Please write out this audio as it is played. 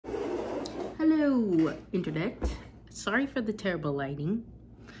Hello, internet. Sorry for the terrible lighting,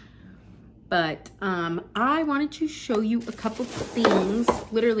 but I wanted to show you a couple things.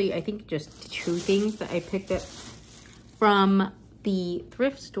 Literally, I think just 2 things that I picked up from the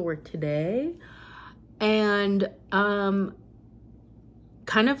thrift store today. And kind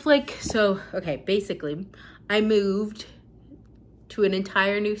of like, so, okay, basically, I moved to an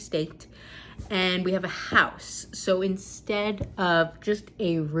entire new state and we have a house. So instead of just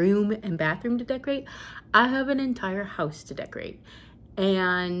a room and bathroom to decorate, I have an entire house to decorate.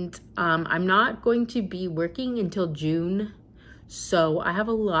 And I'm not going to be working until June, so I have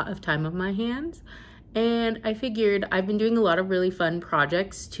a lot of time on my hands. And I figured I've been doing a lot of really fun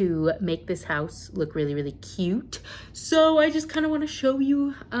projects to make this house look really, really cute. So I just kind of want to show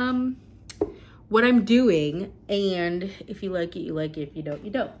you what I'm doing. And if you like it, you like it. If you don't,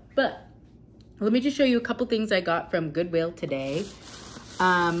 you don't. But let me just show you a couple things I got from Goodwill today.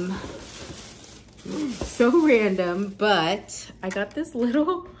 So random, but I got this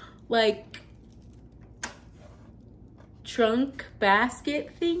little like trunk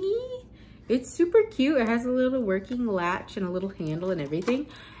basket thingy. It's super cute. It has a little working latch and a little handle and everything.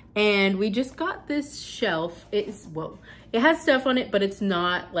 And we just got this shelf. It's, whoa, it has stuff on it, but it's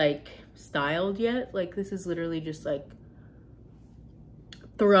not like styled yet. Like this is literally just like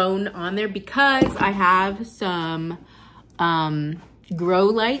thrown on there because I have some grow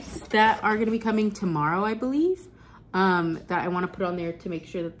lights that are going to be coming tomorrow, I believe, that I want to put on there to make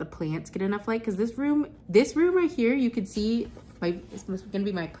sure that the plants get enough light. Because this room right here, you can see it's going to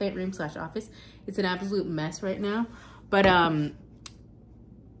be my plant room / office. It's an absolute mess right now, but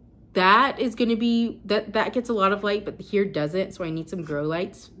that is going to be that gets a lot of light, but here doesn't. So I need some grow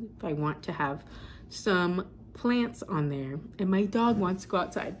lights if I want to have some plants on there. And my dog wants to go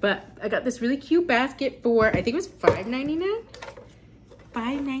outside, but I got this really cute basket for, I think it was $5.99.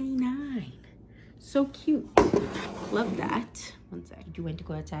 $5.99. So cute. Love that. One sec. Did you want to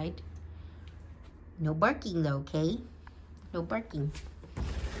go outside? No barking though, okay? No barking.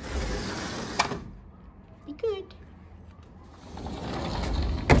 Be good.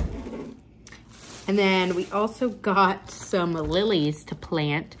 And then we also got some lilies to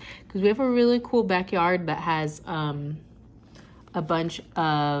plant because we have a really cool backyard that has a bunch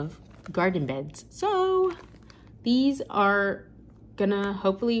of garden beds. So these are gonna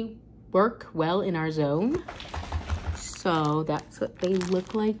hopefully work well in our zone. So that's what they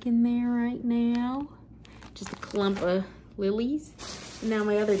look like in there right now. Just a clump of lilies. And now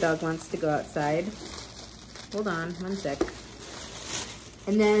my other dog wants to go outside. Hold on, one sec.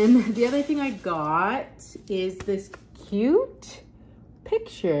 And then the other thing I got is this cute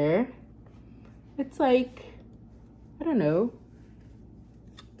picture. It's like, I don't know,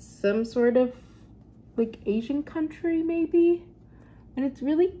 some sort of like Asian country maybe. And it's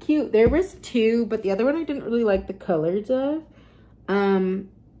really cute. There was 2, but the other one I didn't really like the colors of. And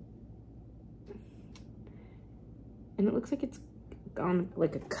it looks like it's on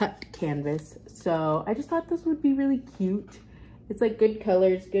like a cut canvas. So I just thought this would be really cute. It's like good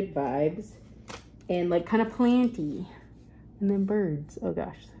colors, good vibes, and like kind of planty. And then birds. Oh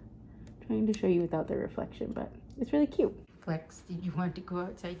gosh. I'm trying to show you without the reflection, but it's really cute. Flex, did you want to go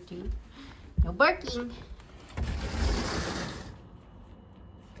outside too? No barking.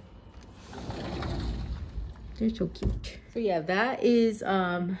 They're so cute. So yeah, that is,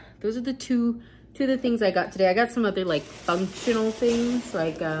 those are the two of the things I got today. I got some other like functional things,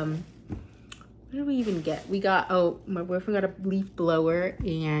 like, what did we even get? We got, oh, my boyfriend got a leaf blower,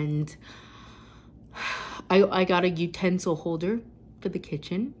 and I got a utensil holder for the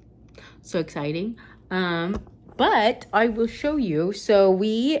kitchen. So exciting. But I will show you. So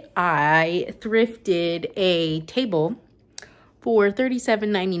I thrifted a table for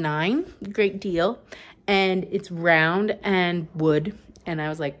 $37.99. Great deal. And it's round and wood. And I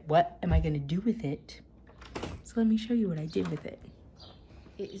was like, what am I gonna do with it? So let me show you what I did with it.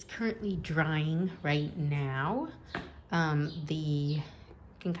 It is currently drying right now. You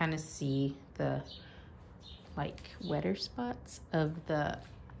can kind of see the like wetter spots of the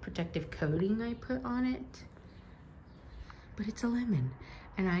protective coating I put on it. But it's a lemon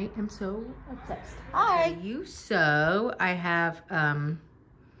and I am so obsessed. Hi! So I have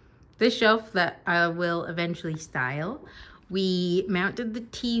this shelf that I will eventually style. We mounted the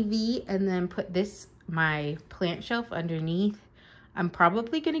TV and then put my plant shelf underneath. I'm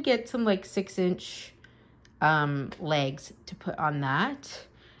probably gonna get some like 6-inch legs to put on that.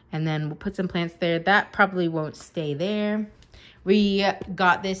 And then we'll put some plants there. That probably won't stay there. We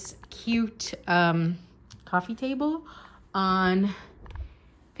got this cute coffee table on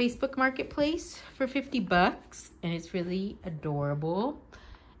Facebook Marketplace for $50, and it's really adorable.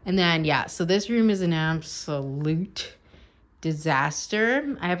 And then, yeah, so this room is an absolute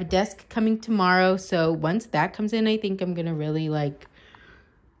disaster. I have a desk coming tomorrow. So once that comes in, I think I'm going to really like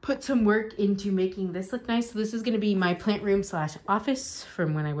put some work into making this look nice. So this is going to be my plant room / office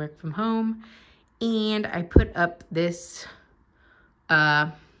from when I work from home. And I put up this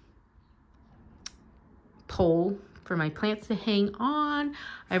pole for my plants to hang on.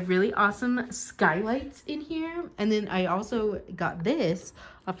 I have really awesome skylights in here. And then I also got this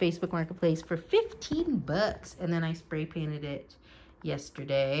off Facebook Marketplace for 15 bucks. And then I spray painted it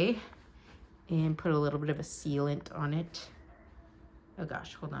yesterday and put a little bit of a sealant on it. Oh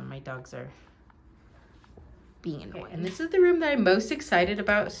gosh, hold on, my dogs are being annoying. Okay, and this is the room that I'm most excited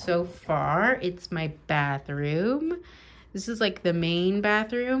about so far. It's my bathroom. This is like the main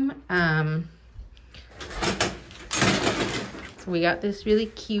bathroom. So we got this really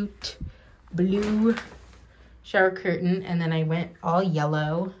cute blue shower curtain, and then I went all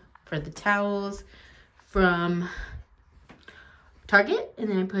yellow for the towels from Target. And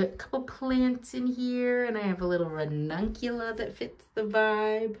then I put a couple plants in here, and I have a little ranuncula that fits the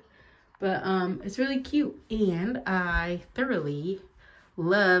vibe. But it's really cute, and I thoroughly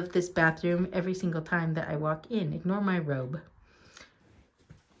love this bathroom every single time that I walk in. Ignore my robe.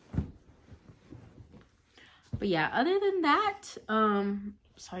 But yeah, other than that,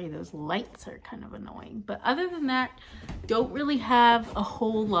 sorry, those lights are kind of annoying. But other than that, don't really have a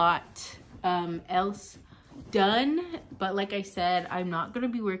whole lot else done. But like I said, I'm not going to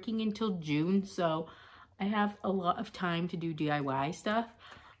be working until June, so I have a lot of time to do DIY stuff.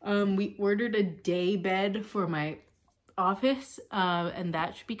 We ordered a day bed for my office, and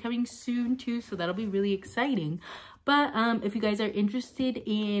that should be coming soon too, so that'll be really exciting. But if you guys are interested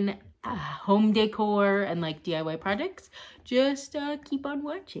in home decor and like DIY projects, just keep on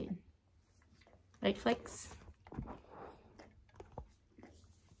watching. Right, Flex?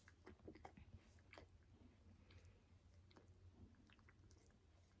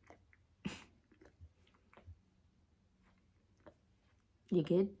 You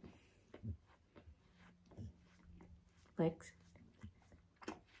good? Flex?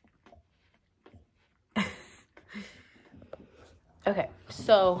 Okay,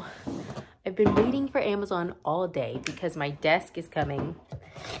 so I've been waiting for Amazon all day because my desk is coming,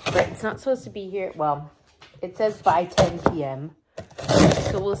 but it's not supposed to be here. Well, it says by 10 p.m.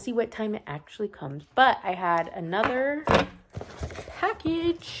 So we'll see what time it actually comes. But I had another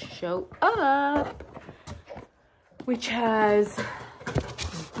package show up, which has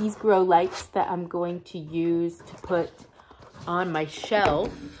these grow lights that I'm going to use to put on my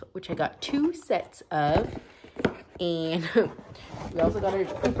shelf, which I got 2 sets of. And we also got a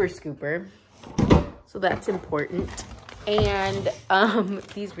pooper scooper, so that's important. And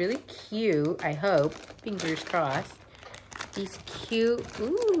these really cute, I hope, fingers crossed, these cute,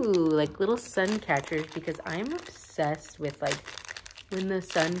 ooh, like little sun catchers, because I'm obsessed with like when the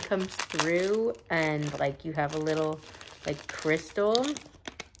sun comes through and like you have a little like crystal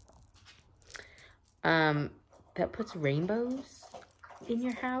that puts rainbows in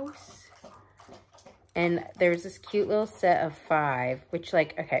your house. And there's this cute little set of 5, which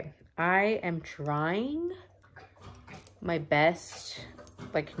like, okay, I am trying my best,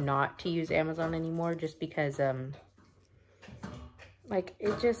 like not to use Amazon anymore, just because, like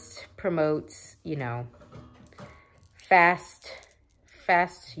it just promotes, you know, fast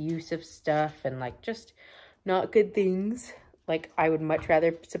use of stuff and like just not good things. Like I would much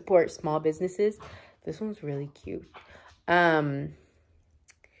rather support small businesses. This one's really cute.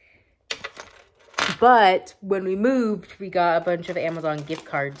 But when we moved, we got a bunch of Amazon gift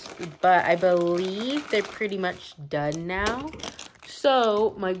cards. But I believe they're pretty much done now.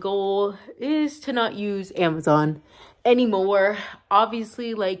 So my goal is to not use Amazon anymore.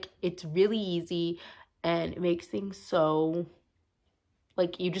 Obviously, like, it's really easy and it makes things so,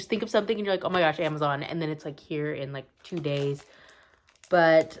 like, you just think of something and you're like, oh my gosh, Amazon. And then it's like here in like 2 days.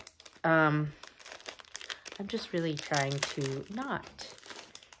 But I'm just really trying to not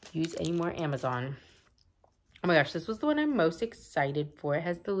use any more Amazon. Oh my gosh, this was the one I'm most excited for. It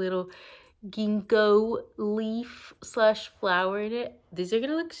has the little ginkgo leaf / flower in it. These are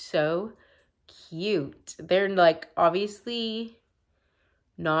gonna look so cute. They're like obviously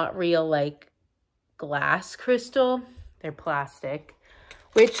not real like glass crystal. They're plastic,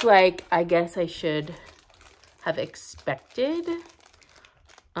 which like I guess I should have expected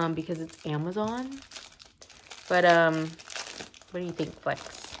because it's Amazon. But what do you think, Flex?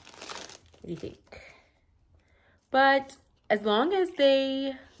 What do you think? But as long as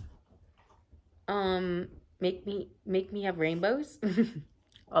they make me have rainbows,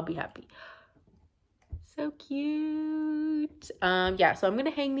 I'll be happy. So cute. Yeah, so I'm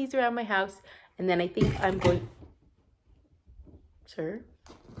gonna hang these around my house, and then I think I'm going, sir.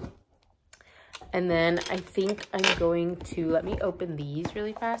 And then I think I'm going to, let me open these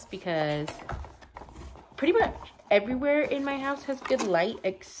really fast because pretty much everywhere in my house has good light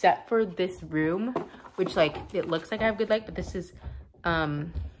except for this room, which like, it looks like I have good light, but this is the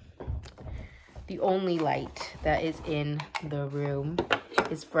only light that is in the room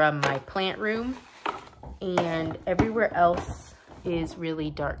is from my plant room, and everywhere else is really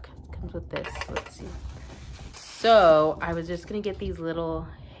dark. It comes with this, let's see. So I was just gonna get these little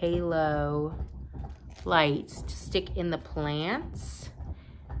halo lights to stick in the plants,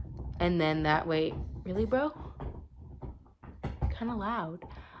 and then that way, really bro? Kind of loud.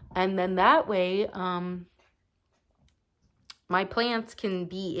 And then that way, my plants can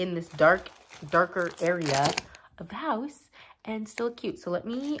be in this darker area of the house and still cute. So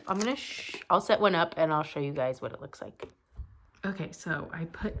I'll set one up and I'll show you guys what it looks like. Okay, so I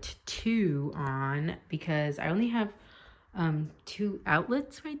put 2 on because I only have 2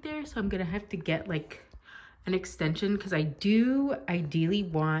 outlets right there. So I'm gonna have to get like an extension because I do ideally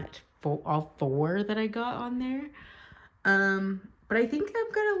want all 4 that I got on there. But I think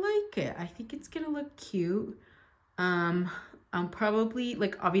I'm gonna like it. I think it's gonna look cute. I'm probably,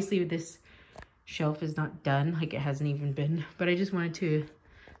 like, obviously this shelf is not done, like it hasn't even been, but I just wanted to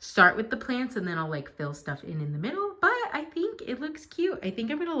start with the plants and then I'll like fill stuff in the middle. But I think it looks cute. I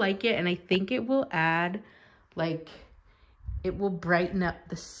think I'm gonna like it, and I think it will add, like, it will brighten up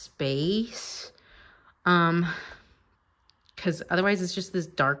the space. Because otherwise it's just this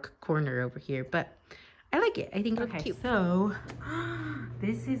dark corner over here, but I like it. I think it looks cute. So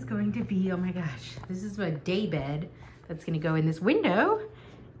this is going to be, oh my gosh, this is a day bed that's gonna go in this window,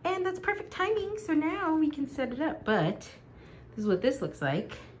 and that's perfect timing. So now we can set it up, but this is what this looks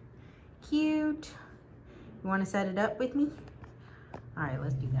like. Cute. You wanna set it up with me? All right,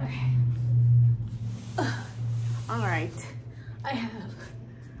 let's do that. Okay. All right, I have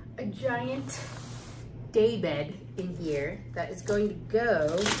a giant day bed in here that is going to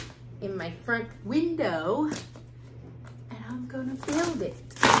go in my front window, and I'm gonna build it.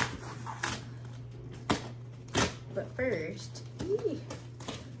 But first, we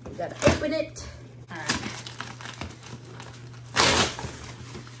gotta open it. All right.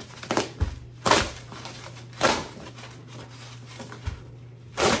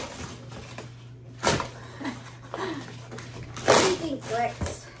 Everything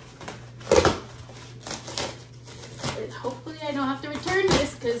flex. Hopefully I don't have to return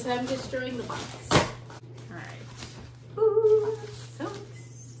this because I'm destroying the box. All right. Ooh, I'm so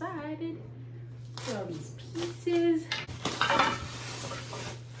excited for all these pieces.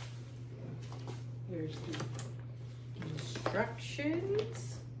 Here's the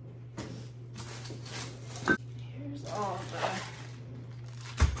instructions. Here's all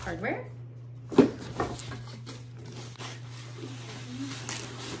the hardware.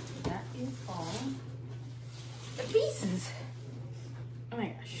 That is all the pieces. Oh my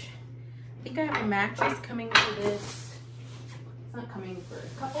gosh. I think I have a mattress coming for this. It's not coming for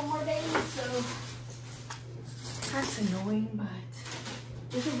a couple more days, so that's annoying, but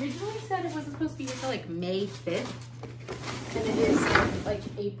it originally said it wasn't supposed to be until like May 5th, and it is like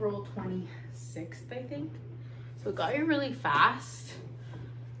April 26th, I think. So it got here really fast.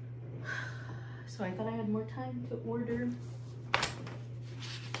 So I thought I had more time to order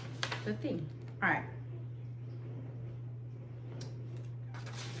the thing. All right.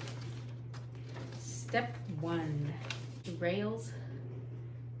 Step 1, rails,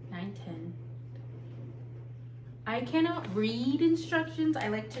 910. I cannot read instructions. I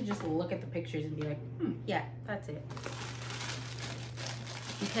like to just look at the pictures and be like, yeah, that's it.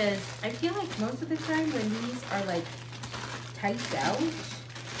 Because I feel like most of the time when these are like typed out,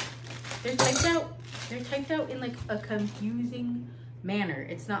 they're typed out in like a confusing manner.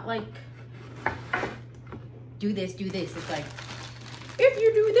 It's not like, do this, do this. It's like, if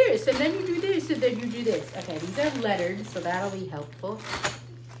you do this, and then you do this, and then you do this. Okay, these are lettered, so that'll be helpful.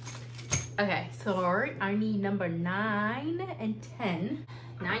 Okay, so I need number 9 and 10.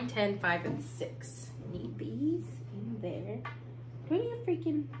 9, 10, 5, and 6. Need these in there. Do I need a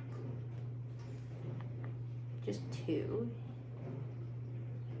freaking... just 2?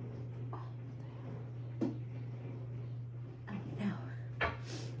 Oh, I don't know.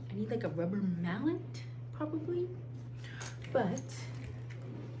 I need like a rubber mallet, probably. But...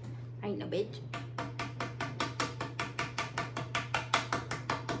 I ain't no bitch. Ow.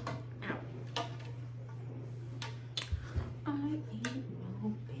 I ain't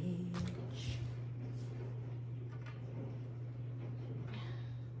no bitch.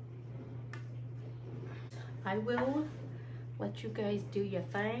 I will let you guys do your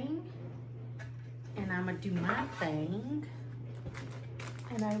thing. And I'm gonna do my thing.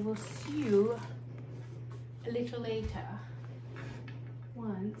 And I will see you a little later.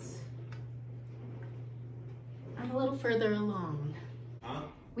 Once I'm a little further along. Huh?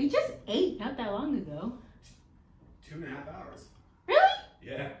 We just ate not that long ago. 2.5 hours. Really?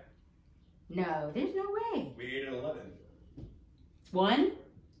 Yeah. No, there's no way. We ate at 11. 1?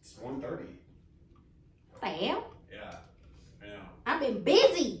 It's 1:30. What the hell? Yeah. I know. I've been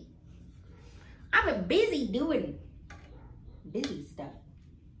busy. I've been busy doing busy stuff.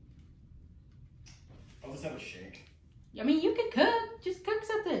 I'll just have a shake. I mean, you could cook. Just cook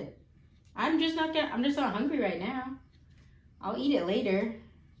something. I'm just not hungry right now. I'll eat it later.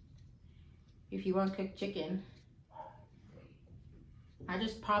 If you want cooked chicken. I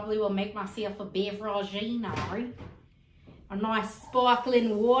just probably will make myself a beverage now. A nice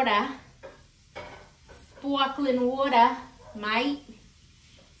sparkling water. Sparkling water, mate.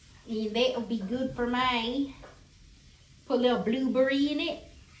 And that'll be good for me. Put a little blueberry in it,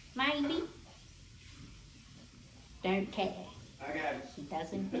 maybe. Don't care. I got it. She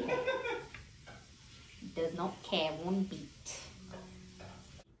doesn't care. She does not care one bit.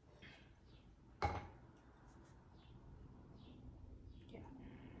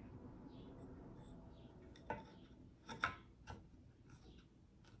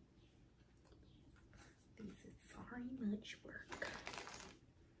 This is very much work.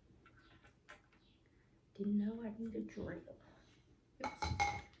 Didn't know I need a drill.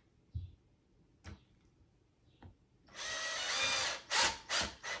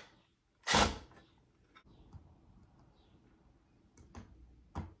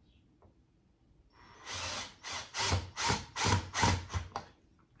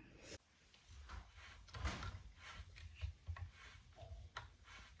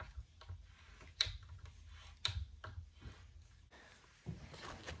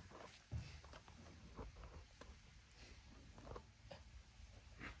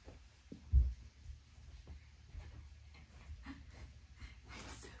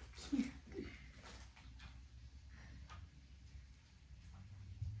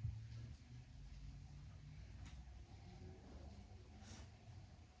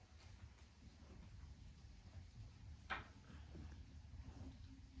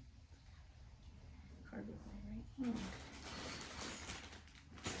 Oops. Right.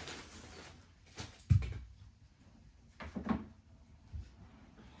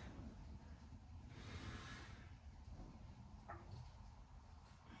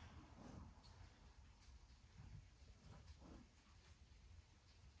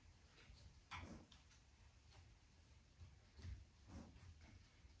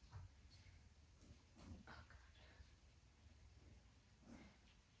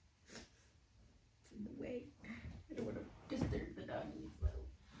 It's in the way. I don't want to disturb the doggies though.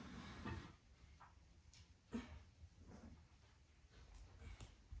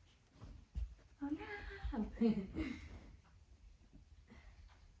 Oh no!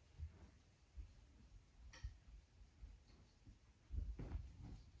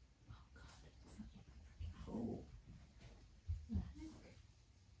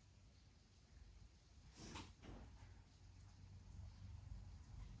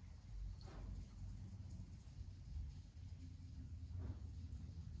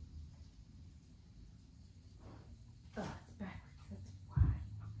 Oh, it's backwards, that's why.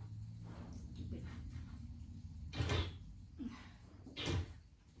 Stupid.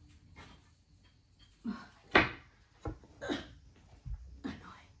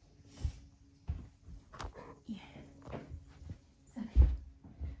 Annoying. Yeah. Okay.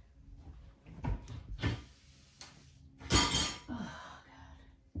 Oh, God.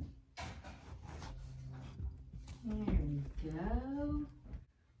 There we go.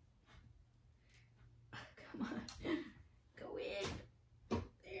 Come on. Go in.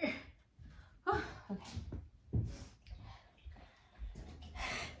 There. Oh, okay.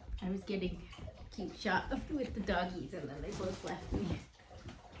 I was getting a cute shot with the doggies and then they both left me.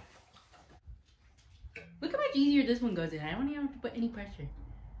 Look how much easier this one goes in. I don't even have to put any pressure.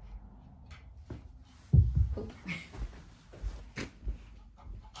 Oh.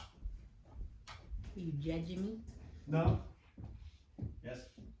 Are you judging me? No. Yes.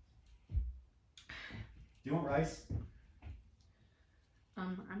 Do you want rice?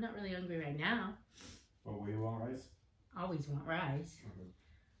 I'm not really hungry right now. Well, we want rice? Always want rice.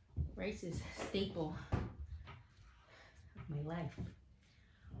 Rice is a staple of my life.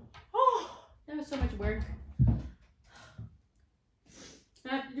 Oh, that was so much work. I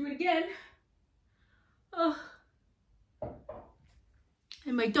have to do it again. Oh.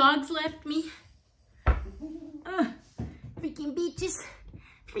 And my dogs left me. Freaking beaches.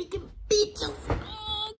 Freaking